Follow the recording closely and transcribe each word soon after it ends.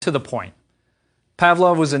To the point.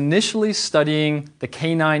 Pavlov was initially studying the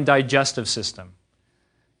canine digestive system.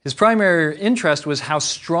 His primary interest was how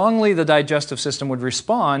strongly the digestive system would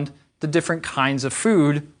respond to different kinds of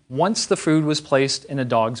food once the food was placed in a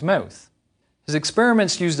dog's mouth. His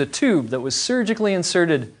experiments used a tube that was surgically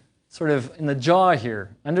inserted sort of in the jaw here,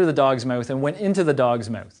 under the dog's mouth, and went into the dog's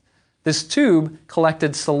mouth. This tube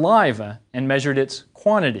collected saliva and measured its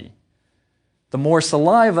quantity. The more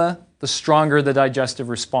saliva, the stronger the digestive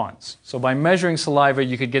response. So by measuring saliva,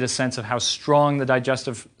 you could get a sense of how strong the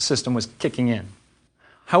digestive system was kicking in.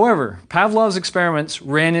 However, Pavlov's experiments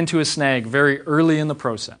ran into a snag very early in the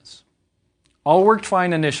process. All worked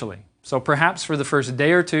fine initially, so perhaps for the first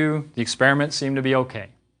day or two, the experiment seemed to be okay.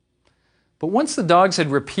 But once the dogs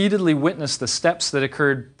had repeatedly witnessed the steps that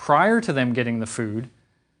occurred prior to them getting the food,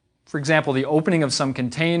 for example, the opening of some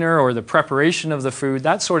container or the preparation of the food,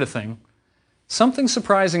 that sort of thing, something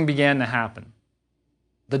surprising began to happen.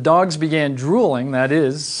 The dogs began drooling, that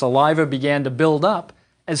is, saliva began to build up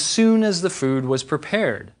as soon as the food was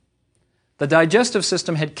prepared. The digestive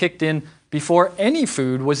system had kicked in before any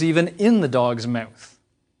food was even in the dog's mouth.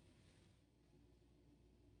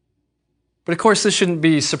 But of course, this shouldn't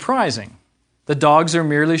be surprising. The dogs are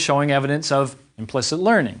merely showing evidence of implicit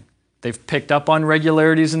learning. They've picked up on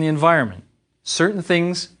regularities in the environment. Certain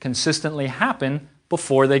things consistently happen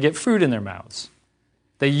before they get food in their mouths.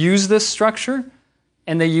 They use this structure,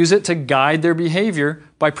 and they use it to guide their behavior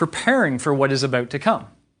by preparing for what is about to come.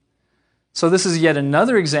 So this is yet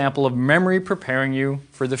another example of memory preparing you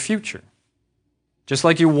for the future. Just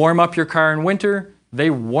like you warm up your car in winter, they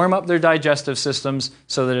warm up their digestive systems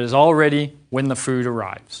so that it is all ready when the food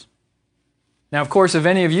arrives. Now, of course, if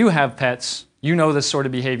any of you have pets, you know this sort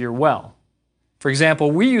of behavior well. For example,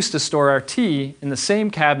 we used to store our tea in the same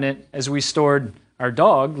cabinet as we stored our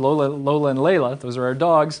dog, Lola and Layla, those are our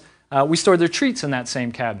dogs. We stored their treats in that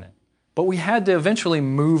same cabinet. But we had to eventually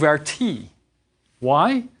move our tea.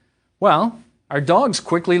 Why? Well, our dogs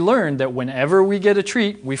quickly learned that whenever we get a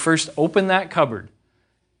treat, we first open that cupboard.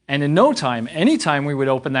 And in no time, anytime we would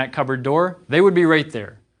open that cupboard door, they would be right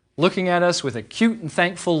there, looking at us with a cute and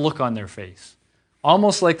thankful look on their face.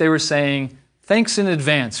 Almost like they were saying, "Thanks in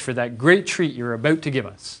advance for that great treat you're about to give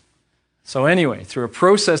us." So anyway, through a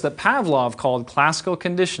process that Pavlov called classical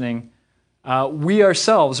conditioning, we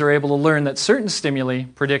ourselves are able to learn that certain stimuli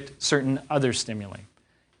predict certain other stimuli.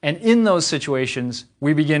 And in those situations,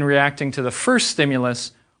 we begin reacting to the first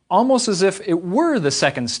stimulus almost as if it were the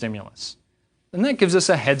second stimulus. And that gives us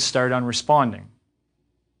a head start on responding.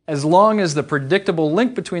 As long as the predictable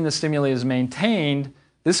link between the stimuli is maintained,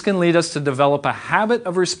 this can lead us to develop a habit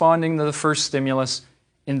of responding to the first stimulus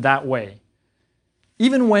in that way,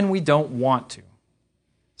 even when we don't want to.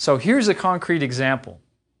 So here's a concrete example.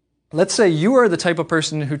 Let's say you are the type of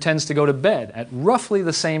person who tends to go to bed at roughly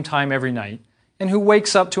the same time every night and who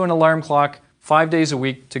wakes up to an alarm clock 5 days a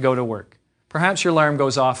week to go to work. Perhaps your alarm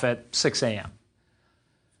goes off at 6 a.m.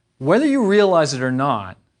 Whether you realize it or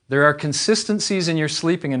not, there are consistencies in your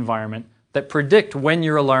sleeping environment that predict when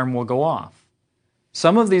your alarm will go off.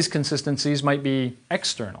 Some of these consistencies might be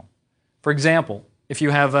external. For example, if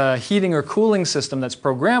you have a heating or cooling system that's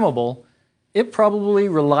programmable, it probably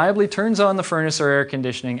reliably turns on the furnace or air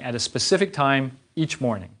conditioning at a specific time each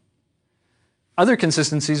morning. Other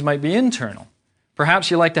consistencies might be internal.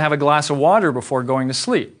 Perhaps you like to have a glass of water before going to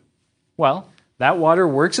sleep. Well, that water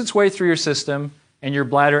works its way through your system and your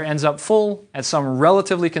bladder ends up full at some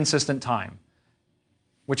relatively consistent time,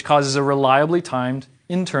 which causes a reliably timed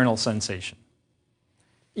internal sensation.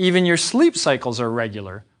 Even your sleep cycles are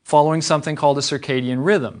regular, following something called a circadian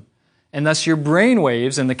rhythm, and thus your brain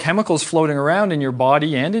waves and the chemicals floating around in your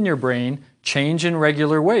body and in your brain change in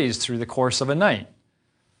regular ways through the course of a night.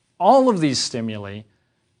 All of these stimuli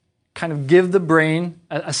kind of give the brain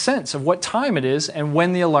a sense of what time it is and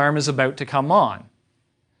when the alarm is about to come on.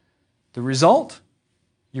 The result?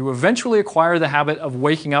 You eventually acquire the habit of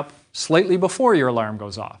waking up slightly before your alarm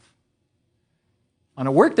goes off. On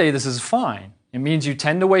a workday, this is fine. It means you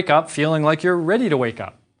tend to wake up feeling like you're ready to wake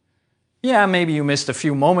up. Yeah, maybe you missed a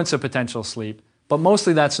few moments of potential sleep, but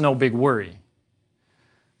mostly that's no big worry.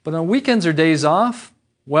 But on weekends or days off,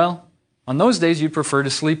 well, on those days you'd prefer to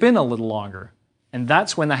sleep in a little longer. And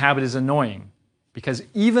that's when the habit is annoying. Because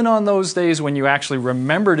even on those days when you actually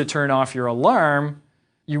remember to turn off your alarm,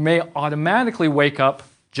 you may automatically wake up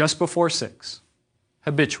just before 6,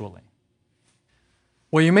 habitually.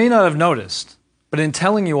 Well, you may not have noticed, but in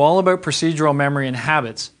telling you all about procedural memory and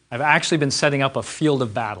habits, I've actually been setting up a field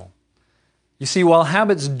of battle. You see, while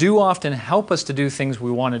habits do often help us to do things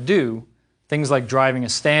we want to do, things like driving a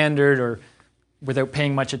standard or without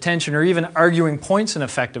paying much attention or even arguing points in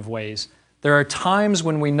effective ways, There are times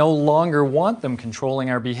when we no longer want them controlling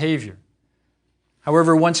our behavior.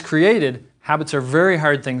 However, once created, habits are very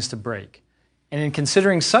hard things to break. And in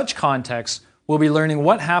considering such contexts, we'll be learning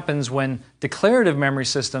what happens when declarative memory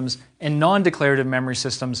systems and non-declarative memory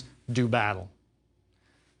systems do battle.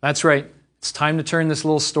 That's right, it's time to turn this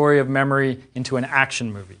little story of memory into an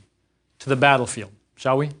action movie. To the battlefield,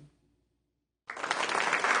 shall we?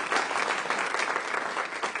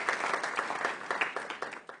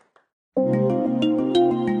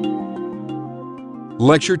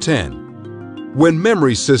 Lecture 10. When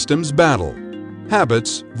memory systems battle.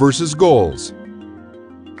 Habits versus goals.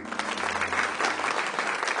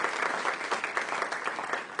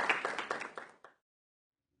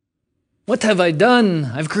 What have I done?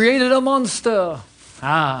 I've created a monster.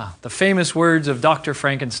 Ah, the famous words of Dr.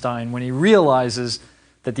 Frankenstein when he realizes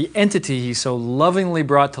that the entity he so lovingly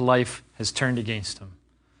brought to life has turned against him.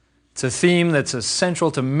 It's a theme that's central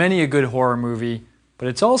to many a good horror movie, but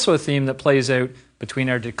it's also a theme that plays out between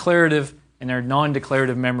our declarative and our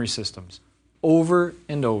non-declarative memory systems, over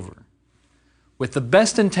and over. With the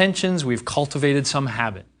best intentions, we've cultivated some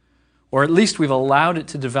habit, or at least we've allowed it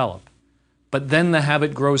to develop. But then the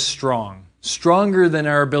habit grows strong, stronger than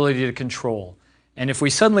our ability to control. And if we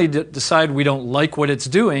suddenly decide we don't like what it's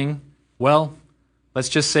doing, well, let's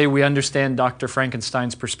just say we understand Dr.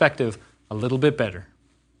 Frankenstein's perspective a little bit better.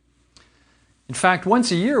 In fact,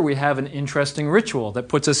 once a year we have an interesting ritual that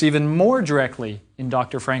puts us even more directly in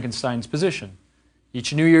Dr. Frankenstein's position.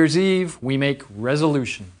 Each New Year's Eve, we make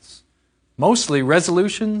resolutions. Mostly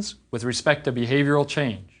resolutions with respect to behavioral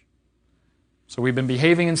change. So we've been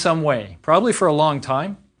behaving in some way, probably for a long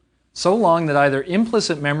time, so long that either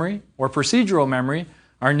implicit memory or procedural memory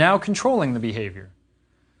are now controlling the behavior.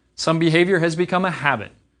 Some behavior has become a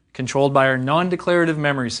habit, controlled by our non-declarative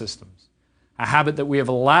memory systems. A habit that we have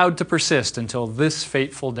allowed to persist until this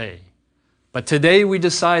fateful day. But today we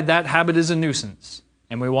decide that habit is a nuisance,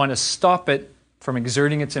 and we want to stop it from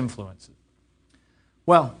exerting its influences.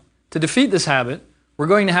 Well, to defeat this habit, we're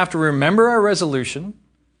going to have to remember our resolution,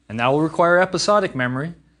 and that will require episodic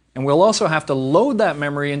memory, and we'll also have to load that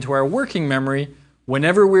memory into our working memory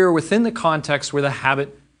whenever we are within the context where the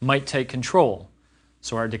habit might take control.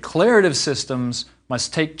 So our declarative systems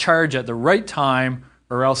must take charge at the right time,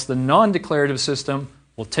 or else the non-declarative system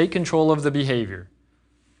will take control of the behavior,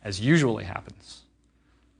 as usually happens.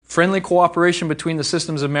 Friendly cooperation between the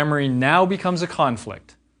systems of memory now becomes a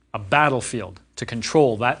conflict, a battlefield to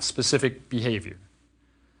control that specific behavior.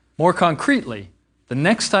 More concretely, the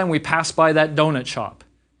next time we pass by that donut shop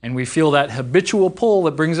and we feel that habitual pull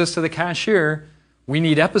that brings us to the cashier, we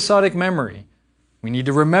need episodic memory. We need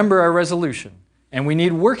to remember our resolution, and we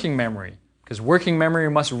need working memory, because working memory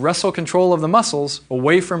must wrestle control of the muscles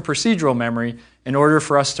away from procedural memory in order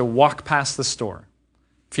for us to walk past the store,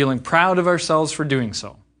 feeling proud of ourselves for doing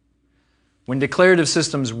so. When declarative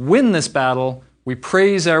systems win this battle, we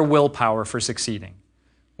praise our willpower for succeeding.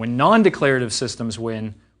 When non-declarative systems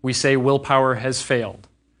win, we say willpower has failed.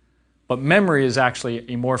 But memory is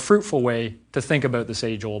actually a more fruitful way to think about this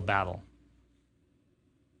age-old battle.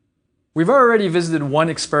 We've already visited one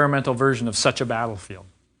experimental version of such a battlefield.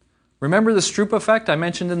 Remember the Stroop effect I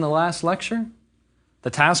mentioned in the last lecture? The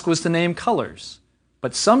task was to name colors,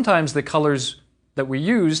 but sometimes the colors that we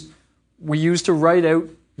used to write out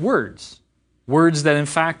words that in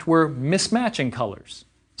fact were mismatching colors.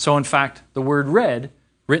 So in fact, the word red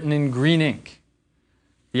written in green ink.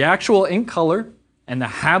 The actual ink color and the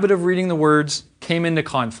habit of reading the words came into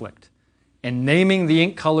conflict, and naming the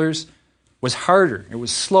ink colors was harder, it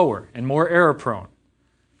was slower, and more error-prone.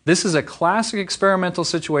 This is a classic experimental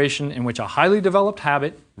situation in which a highly developed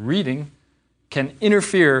habit, reading, can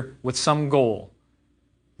interfere with some goal,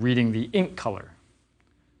 reading the ink color.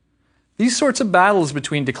 These sorts of battles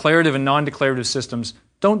between declarative and non-declarative systems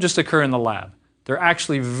don't just occur in the lab. They're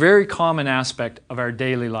actually a very common aspect of our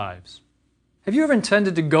daily lives. Have you ever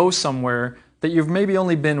intended to go somewhere that you've maybe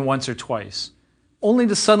only been once or twice, only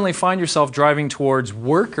to suddenly find yourself driving towards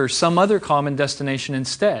work or some other common destination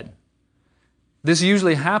instead? This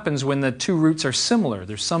usually happens when the two routes are similar.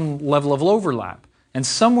 There's some level of overlap. And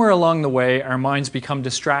somewhere along the way, our minds become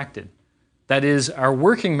distracted. That is, our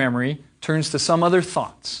working memory turns to some other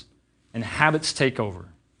thoughts, and habits take over.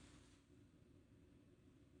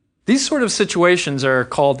 These sort of situations are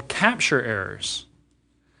called capture errors.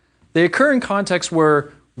 They occur in contexts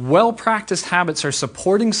where well-practiced habits are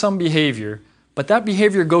supporting some behavior, but that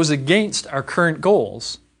behavior goes against our current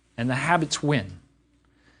goals, and the habits win.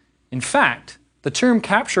 In fact, the term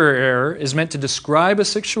capture error is meant to describe a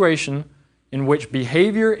situation in which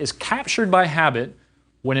behavior is captured by habit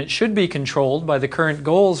when it should be controlled by the current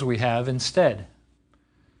goals we have instead.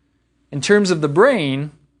 In terms of the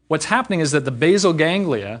brain, what's happening is that the basal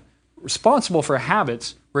ganglia, responsible for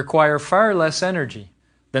habits, require far less energy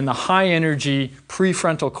than the high-energy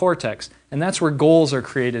prefrontal cortex, and that's where goals are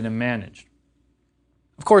created and managed.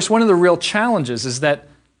 Of course, one of the real challenges is that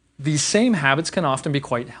these same habits can often be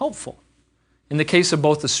quite helpful. In the case of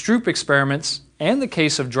both the Stroop experiments and the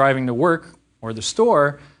case of driving to work or the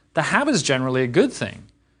store, the habit is generally a good thing.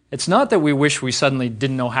 It's not that we wish we suddenly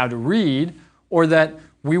didn't know how to read or that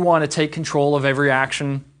we want to take control of every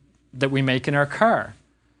action that we make in our car.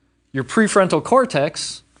 Your prefrontal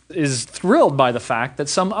cortex is thrilled by the fact that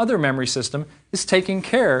some other memory system is taking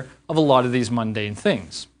care of a lot of these mundane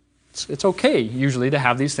things. It's okay, usually, to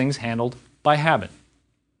have these things handled by habit.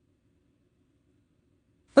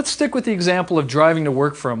 Let's stick with the example of driving to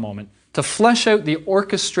work for a moment to flesh out the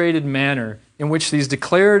orchestrated manner in which these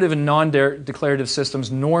declarative and non-declarative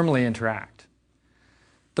systems normally interact.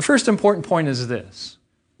 The first important point is this.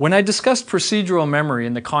 When I discussed procedural memory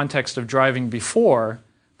in the context of driving before,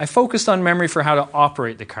 I focused on memory for how to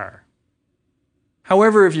operate the car.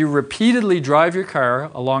 However, if you repeatedly drive your car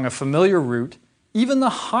along a familiar route, even the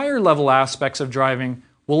higher level aspects of driving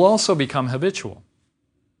will also become habitual.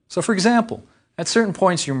 So for example, at certain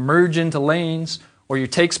points you merge into lanes or you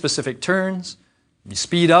take specific turns, you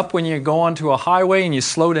speed up when you go onto a highway and you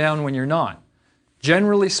slow down when you're not.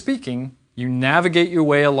 Generally speaking, you navigate your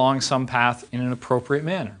way along some path in an appropriate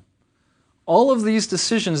manner. All of these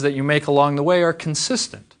decisions that you make along the way are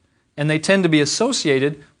consistent, and they tend to be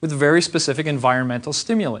associated with very specific environmental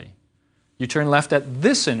stimuli. You turn left at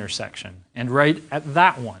this intersection and right at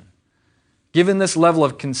that one. Given this level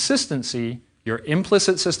of consistency, your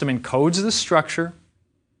implicit system encodes this structure,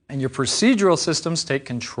 and your procedural systems take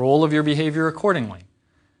control of your behavior accordingly.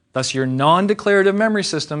 Thus, your non-declarative memory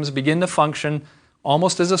systems begin to function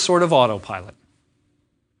almost as a sort of autopilot.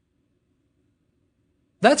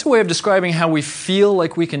 That's a way of describing how we feel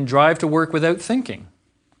like we can drive to work without thinking.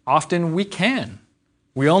 Often we can.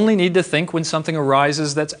 We only need to think when something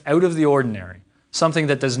arises that's out of the ordinary, something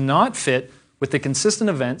that does not fit with the consistent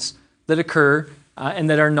events that occur and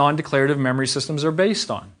that our non-declarative memory systems are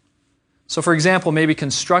based on. So for example, maybe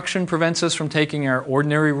construction prevents us from taking our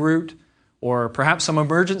ordinary route, or perhaps some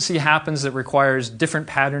emergency happens that requires different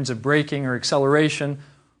patterns of braking or acceleration,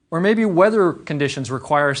 or maybe weather conditions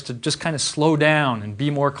require us to just kind of slow down and be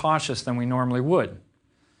more cautious than we normally would.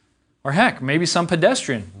 Or heck, maybe some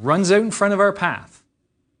pedestrian runs out in front of our path.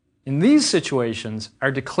 In these situations,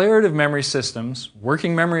 our declarative memory systems,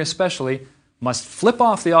 working memory especially, must flip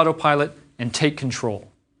off the autopilot and take control.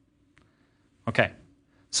 Okay,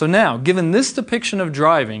 so now, given this depiction of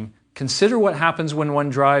driving, consider what happens when one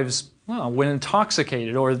drives, well, when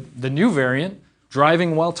intoxicated, or the new variant,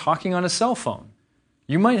 driving while talking on a cell phone.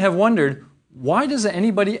 You might have wondered, why does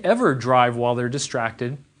anybody ever drive while they're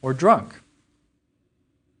distracted or drunk?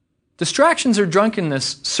 Distractions or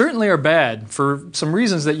drunkenness certainly are bad for some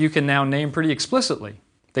reasons that you can now name pretty explicitly.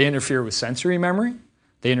 They interfere with sensory memory,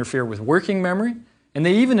 they interfere with working memory, and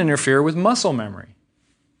they even interfere with muscle memory.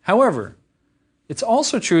 However, it's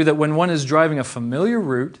also true that when one is driving a familiar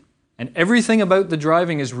route and everything about the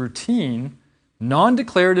driving is routine,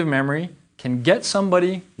 non-declarative memory can get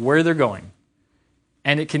somebody where they're going.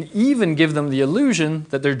 And it can even give them the illusion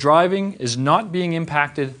that their driving is not being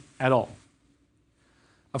impacted at all.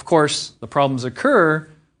 Of course, the problems occur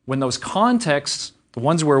when those contexts, the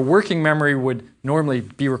ones where working memory would normally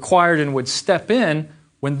be required and would step in,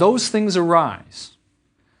 when those things arise.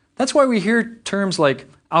 That's why we hear terms like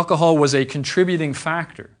alcohol was a contributing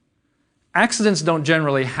factor. Accidents don't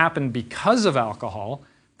generally happen because of alcohol.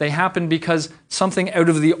 They happen because something out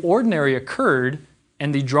of the ordinary occurred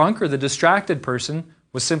and the drunk or the distracted person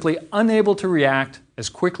was simply unable to react as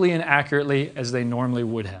quickly and accurately as they normally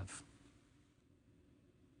would have.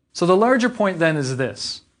 So the larger point then is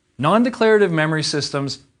this. Non-declarative memory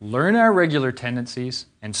systems learn our regular tendencies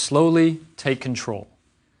and slowly take control.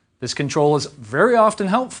 This control is very often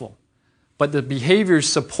helpful, but the behaviors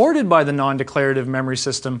supported by the non-declarative memory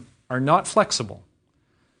system are not flexible.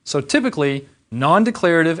 So typically,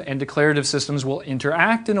 non-declarative and declarative systems will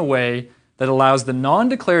interact in a way that allows the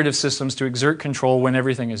non-declarative systems to exert control when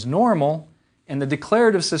everything is normal, and the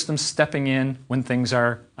declarative systems stepping in when things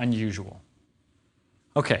are unusual.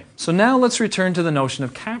 Okay, so now let's return to the notion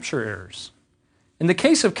of capture errors. In the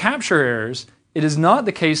case of capture errors, it is not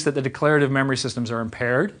the case that the declarative memory systems are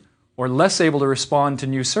impaired or less able to respond to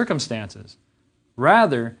new circumstances.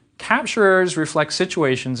 Rather, capture errors reflect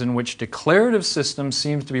situations in which declarative systems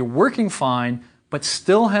seems to be working fine but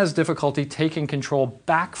still has difficulty taking control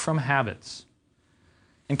back from habits.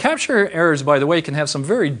 And capture errors, by the way, can have some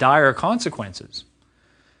very dire consequences.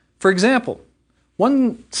 For example,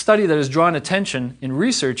 One study that has drawn attention in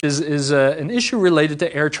research is an issue related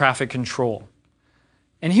to air traffic control.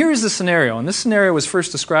 And here is the scenario, and this scenario was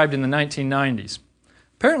first described in the 1990s.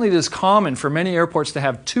 Apparently it is common for many airports to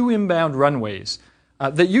have two inbound runways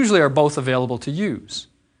that usually are both available to use.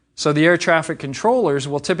 So the air traffic controllers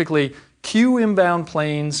will typically queue inbound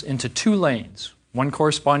planes into two lanes, one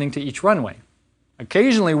corresponding to each runway.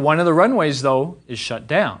 Occasionally one of the runways, though, is shut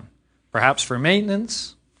down, perhaps for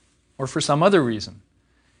maintenance or for some other reason.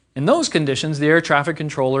 In those conditions, the air traffic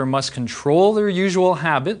controller must control their usual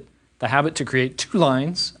habit, the habit to create two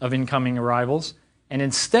lines of incoming arrivals, and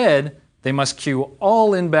instead they must queue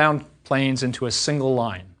all inbound planes into a single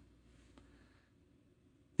line.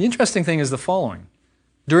 The interesting thing is the following.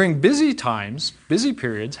 During busy times, busy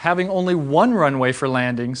periods, having only one runway for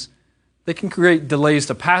landings, they can create delays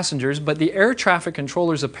to passengers, but the air traffic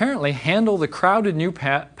controllers apparently handle the crowded new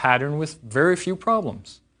pattern with very few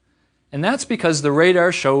problems. And that's because the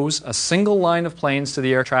radar shows a single line of planes to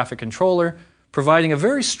the air traffic controller, providing a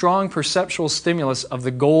very strong perceptual stimulus of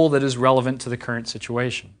the goal that is relevant to the current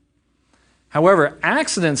situation. However,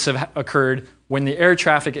 accidents have occurred when the air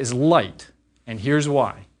traffic is light, and here's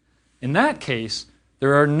why. In that case,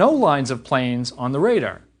 there are no lines of planes on the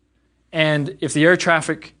radar. And if the air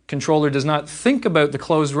traffic controller does not think about the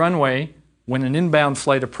closed runway when an inbound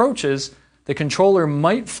flight approaches, the controller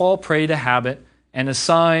might fall prey to habit and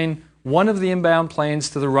assign one of the inbound planes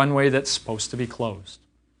to the runway that's supposed to be closed,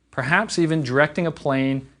 perhaps even directing a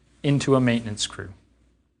plane into a maintenance crew.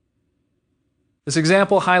 This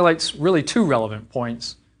example highlights really two relevant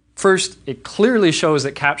points. First, it clearly shows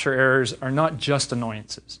that capture errors are not just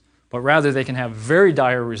annoyances, but rather they can have very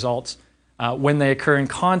dire results when they occur in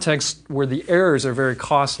contexts where the errors are very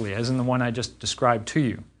costly, as in the one I just described to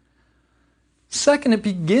you. Second, it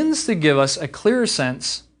begins to give us a clearer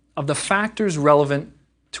sense of the factors relevant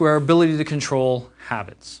to our ability to control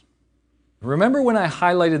habits. Remember when I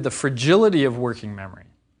highlighted the fragility of working memory?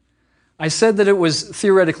 I said that it was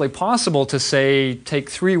theoretically possible to, say, take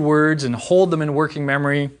 3 words and hold them in working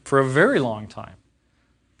memory for a very long time.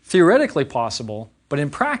 Theoretically possible, but in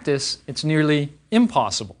practice, it's nearly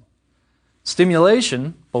impossible.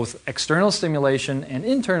 Stimulation, both external stimulation and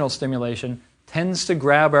internal stimulation, tends to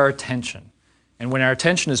grab our attention. And when our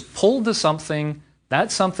attention is pulled to something,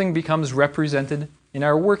 that something becomes represented in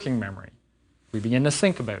our working memory. We begin to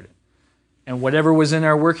think about it. And whatever was in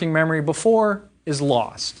our working memory before is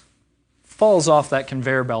lost. Falls off that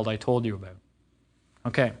conveyor belt I told you about.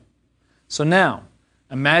 Okay, so now,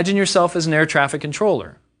 imagine yourself as an air traffic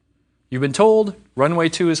controller. You've been told runway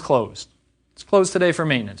 2 is closed. It's closed today for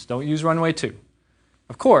maintenance. Don't use runway 2.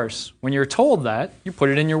 Of course, when you're told that, you put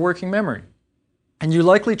it in your working memory. And you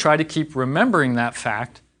likely try to keep remembering that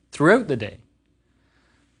fact throughout the day.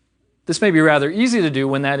 This may be rather easy to do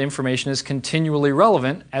when that information is continually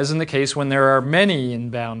relevant, as in the case when there are many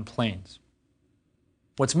inbound planes.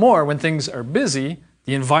 What's more, when things are busy,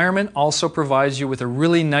 the environment also provides you with a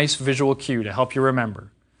really nice visual cue to help you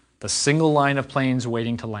remember the single line of planes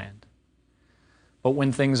waiting to land. But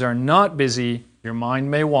when things are not busy, your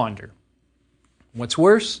mind may wander. What's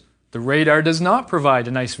worse, the radar does not provide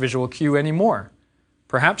a nice visual cue anymore.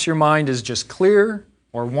 Perhaps your mind is just clear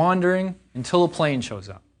or wandering until a plane shows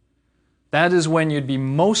up. That is when you'd be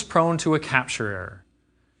most prone to a capture error.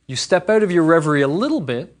 You step out of your reverie a little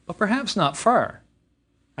bit, but perhaps not far.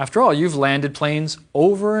 After all, you've landed planes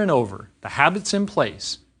over and over. The habit's in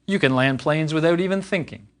place. You can land planes without even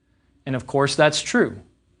thinking. And of course, that's true.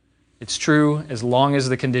 It's true as long as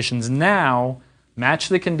the conditions now match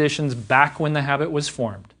the conditions back when the habit was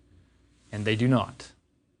formed. And they do not.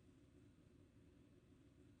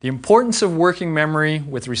 The importance of working memory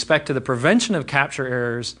with respect to the prevention of capture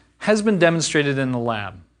errors has been demonstrated in the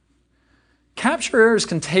lab. Capture errors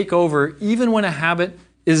can take over even when a habit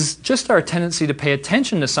is just our tendency to pay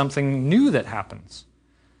attention to something new that happens.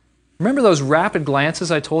 Remember those rapid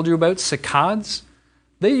glances I told you about, saccades?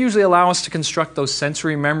 They usually allow us to construct those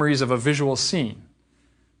sensory memories of a visual scene.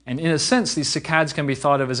 And in a sense, these saccades can be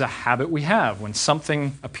thought of as a habit we have. When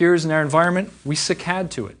something appears in our environment, we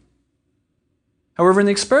saccade to it. However, in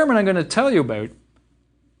the experiment I'm going to tell you about,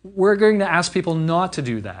 we're going to ask people not to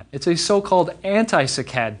do that. It's a so-called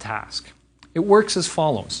anti-saccade task. It works as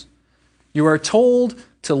follows. You are told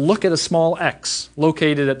to look at a small X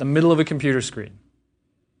located at the middle of a computer screen.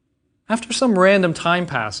 After some random time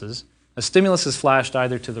passes, a stimulus is flashed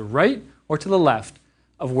either to the right or to the left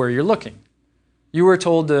of where you're looking. You are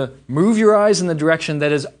told to move your eyes in the direction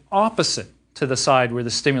that is opposite to the side where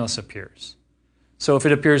the stimulus appears. So if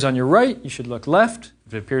it appears on your right, you should look left.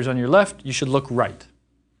 If it appears on your left, you should look right.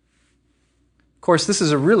 Of course, this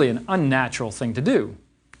is really an unnatural thing to do.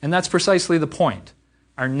 And that's precisely the point.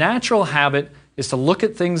 Our natural habit is to look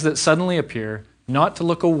at things that suddenly appear, not to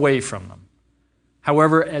look away from them.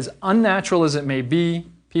 However, as unnatural as it may be,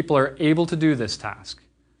 people are able to do this task.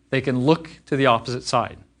 They can look to the opposite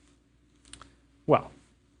side. Well,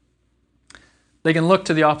 they can look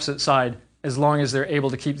to the opposite side as long as they're able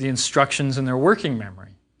to keep the instructions in their working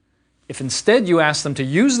memory. If instead you ask them to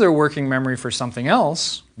use their working memory for something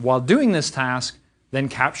else while doing this task, then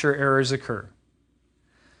capture errors occur.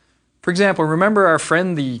 For example, remember our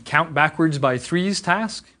friend the count backwards by threes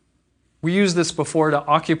task? We used this before to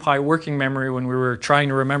occupy working memory when we were trying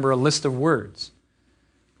to remember a list of words.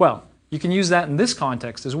 Well, you can use that in this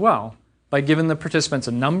context as well by giving the participants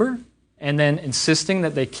a number and then insisting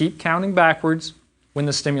that they keep counting backwards when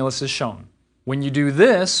the stimulus is shown. When you do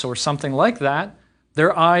this or something like that,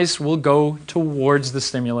 their eyes will go towards the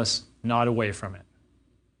stimulus, not away from it.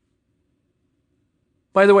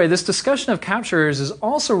 By the way, this discussion of capture errors is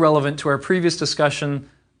also relevant to our previous discussion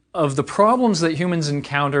of the problems that humans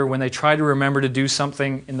encounter when they try to remember to do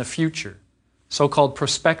something in the future, so-called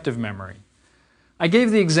prospective memory. I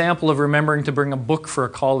gave the example of remembering to bring a book for a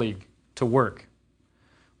colleague to work.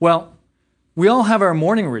 Well, we all have our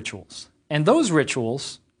morning rituals, and those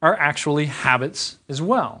rituals are actually habits as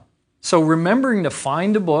well. So remembering to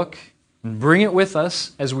find a book and bring it with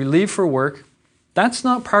us as we leave for work, that's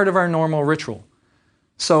not part of our normal ritual.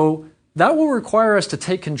 So that will require us to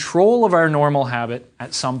take control of our normal habit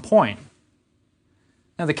at some point.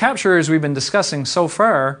 Now, the capture errors we've been discussing so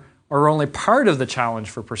far are only part of the challenge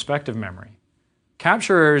for prospective memory.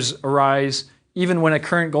 Capture errors arise even when a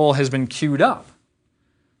current goal has been queued up.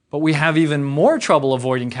 But we have even more trouble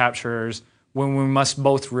avoiding capture errors when we must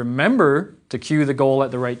both remember to cue the goal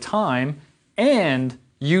at the right time and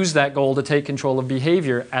use that goal to take control of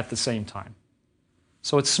behavior at the same time.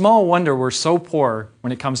 So it's small wonder we're so poor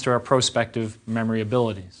when it comes to our prospective memory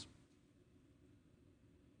abilities.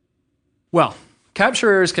 Well, capture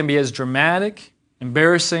errors can be as dramatic,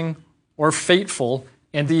 embarrassing, or fateful,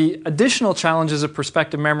 and the additional challenges of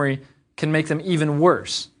prospective memory can make them even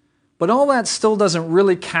worse. But all that still doesn't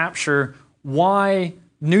really capture why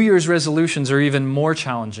New Year's resolutions are even more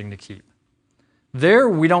challenging to keep. There,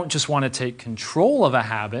 we don't just want to take control of a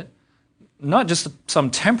habit, not just some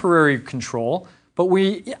temporary control, but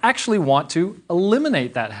we actually want to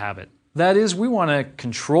eliminate that habit. That is, we want to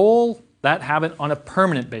control that habit on a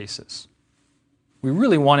permanent basis. We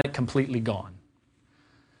really want it completely gone.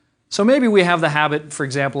 So maybe we have the habit, for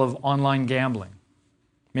example, of online gambling.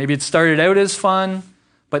 Maybe it started out as fun,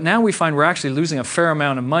 but now we find we're actually losing a fair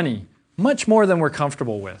amount of money, much more than we're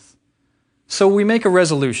comfortable with. So we make a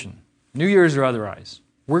resolution, New Year's or otherwise.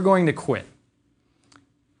 We're going to quit.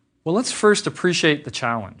 Well, let's first appreciate the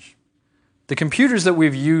challenge. The computers that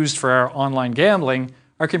we've used for our online gambling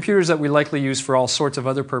are computers that we likely use for all sorts of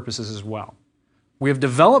other purposes as well. We have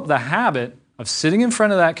developed the habit of sitting in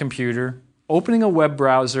front of that computer, opening a web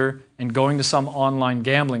browser, and going to some online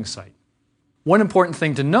gambling site. One important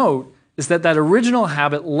thing to note is that that original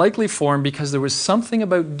habit likely formed because there was something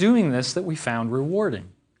about doing this that we found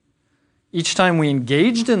rewarding. Each time we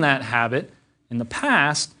engaged in that habit in the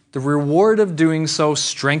past, the reward of doing so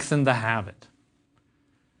strengthened the habit.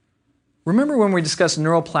 Remember when we discussed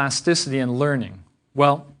neuroplasticity and learning?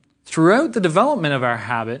 Well, throughout the development of our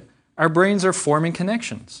habit, our brains are forming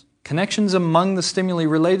connections among the stimuli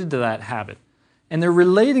related to that habit. And they're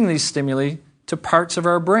relating these stimuli to parts of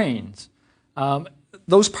our brains.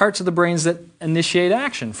 Those parts of the brains that initiate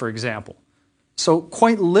action, for example. So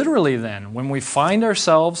quite literally then, when we find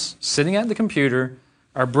ourselves sitting at the computer,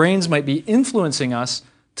 our brains might be influencing us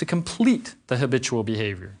to complete the habitual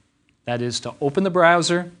behavior. That is, to open the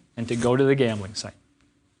browser and to go to the gambling site.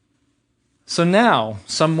 So now,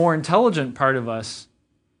 some more intelligent part of us,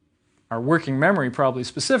 our working memory probably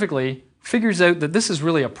specifically, figures out that this is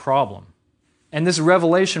really a problem. And this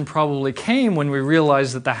revelation probably came when we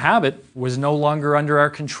realized that the habit was no longer under our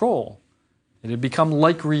control. It had become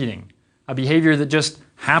like reading, a behavior that just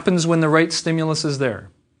happens when the right stimulus is there.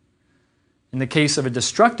 In the case of a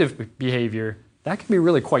destructive behavior, that can be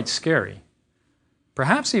really quite scary.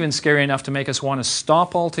 Perhaps even scary enough to make us want to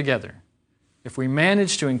stop altogether. If we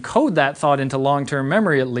manage to encode that thought into long-term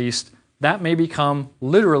memory at least, that may become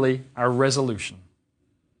literally our resolution.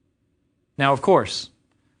 Now, of course,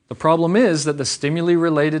 the problem is that the stimuli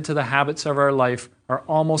related to the habits of our life are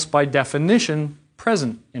almost by definition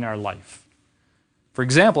present in our life. For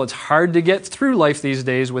example, it's hard to get through life these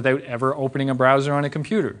days without ever opening a browser on a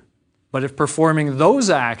computer. But if performing those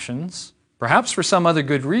actions, perhaps for some other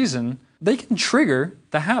good reason, they can trigger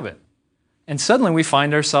the habit. And suddenly we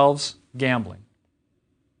find ourselves gambling.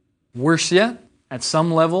 Worse yet, at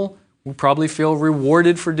some level, We'll probably feel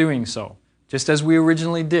rewarded for doing so, just as we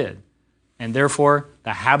originally did, and therefore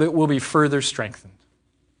the habit will be further strengthened.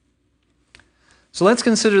 So let's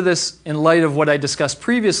consider this in light of what I discussed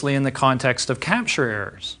previously in the context of capture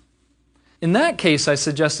errors. In that case, I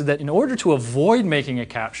suggested that in order to avoid making a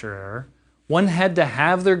capture error, one had to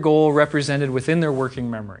have their goal represented within their working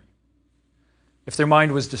memory. If their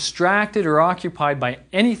mind was distracted or occupied by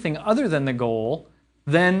anything other than the goal,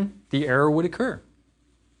 then the error would occur.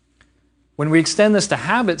 When we extend this to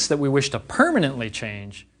habits that we wish to permanently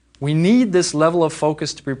change, we need this level of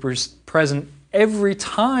focus to be present every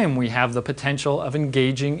time we have the potential of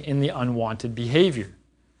engaging in the unwanted behavior.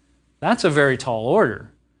 That's a very tall order.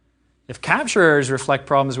 If capture errors reflect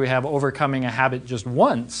problems we have overcoming a habit just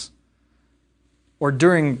once, or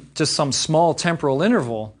during just some small temporal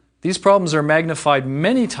interval, these problems are magnified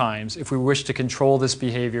many times if we wish to control this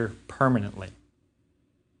behavior permanently.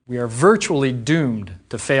 We are virtually doomed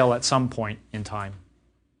to fail at some point in time.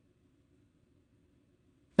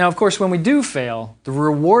 Now, of course, when we do fail, the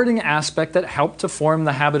rewarding aspect that helped to form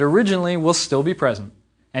the habit originally will still be present,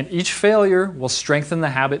 and each failure will strengthen the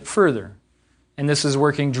habit further. And this is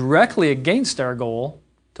working directly against our goal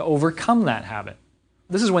to overcome that habit.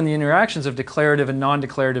 This is when the interactions of declarative and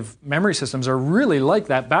non-declarative memory systems are really like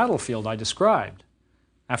that battlefield I described.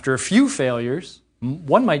 After a few failures,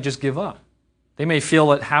 one might just give up. They may feel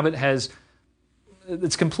that habit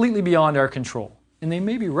it's completely beyond our control. And they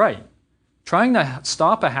may be right. Trying to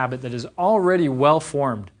stop a habit that is already well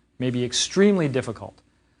formed may be extremely difficult.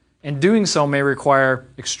 And doing so may require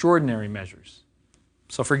extraordinary measures.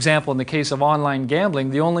 So for example, in the case of online gambling,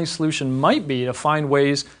 the only solution might be to find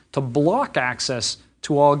ways to block access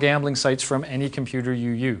to all gambling sites from any computer you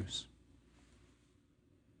use.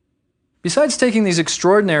 Besides taking these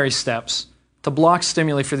extraordinary steps to block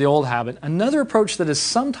stimuli for the old habit, another approach that is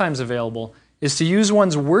sometimes available is to use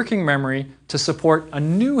one's working memory to support a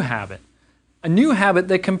new habit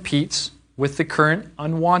that competes with the current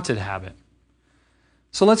unwanted habit.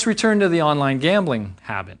 So let's return to the online gambling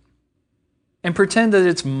habit and pretend that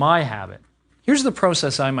it's my habit. Here's the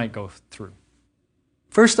process I might go through.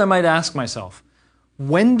 First, I might ask myself,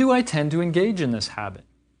 when do I tend to engage in this habit?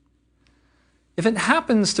 If it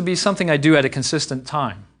happens to be something I do at a consistent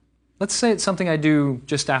time, let's say it's something I do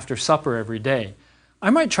just after supper every day, I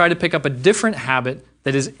might try to pick up a different habit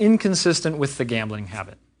that is inconsistent with the gambling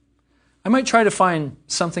habit. I might try to find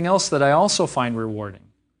something else that I also find rewarding.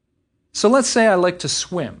 So let's say I like to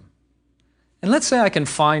swim. And let's say I can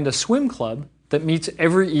find a swim club that meets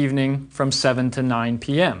every evening from 7 to 9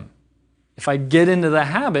 p.m. If I get into the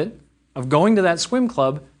habit of going to that swim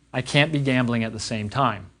club, I can't be gambling at the same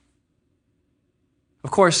time.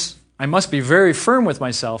 Of course, I must be very firm with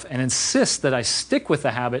myself and insist that I stick with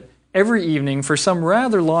the habit every evening for some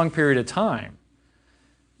rather long period of time.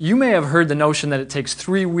 You may have heard the notion that it takes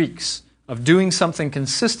 3 weeks of doing something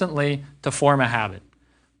consistently to form a habit.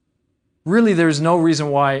 Really, there's no reason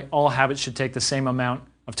why all habits should take the same amount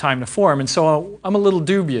of time to form, and so I'm a little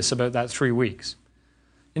dubious about that 3 weeks.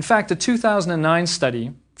 In fact, a 2009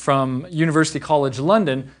 study from University College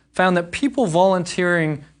London found that people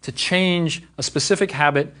volunteering to change a specific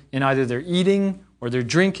habit in either their eating or their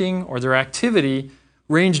drinking or their activity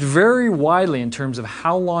ranged very widely in terms of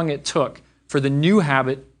how long it took for the new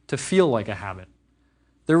habit to feel like a habit.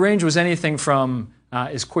 The range was anything from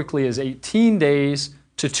as quickly as 18 days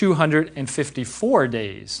to 254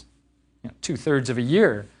 days, 2/3 of a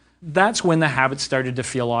year. That's when the habit started to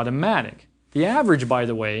feel automatic. The average, by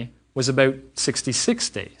the way, was about 66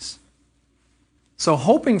 days. So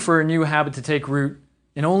hoping for a new habit to take root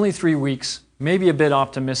in only 3 weeks may be a bit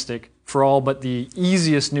optimistic for all but the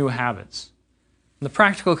easiest new habits. And the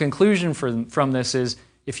practical conclusion from this is,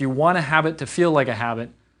 if you want a habit to feel like a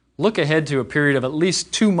habit, look ahead to a period of at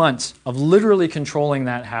least 2 months of literally controlling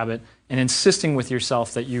that habit and insisting with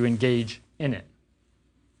yourself that you engage in it.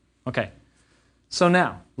 Okay, so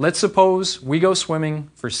now, let's suppose we go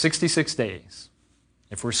swimming for 66 days.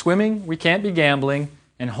 If we're swimming, we can't be gambling,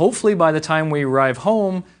 and hopefully by the time we arrive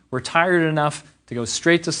home, we're tired enough to go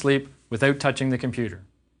straight to sleep without touching the computer.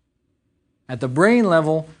 At the brain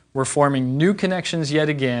level, we're forming new connections yet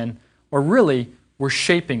again, or really, we're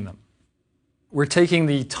shaping them. We're taking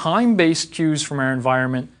the time-based cues from our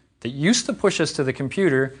environment that used to push us to the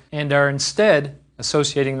computer and are instead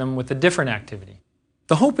associating them with a different activity.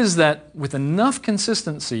 The hope is that with enough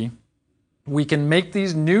consistency, we can make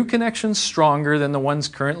these new connections stronger than the ones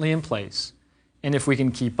currently in place. And if we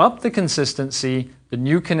can keep up the consistency, the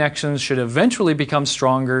new connections should eventually become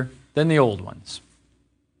stronger than the old ones.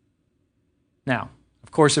 Now,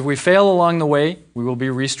 of course, if we fail along the way, we will be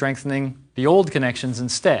re-strengthening the old connections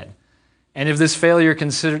instead. And if this failure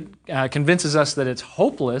convinces us that it's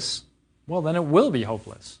hopeless, well, then it will be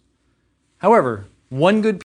hopeless. However, one good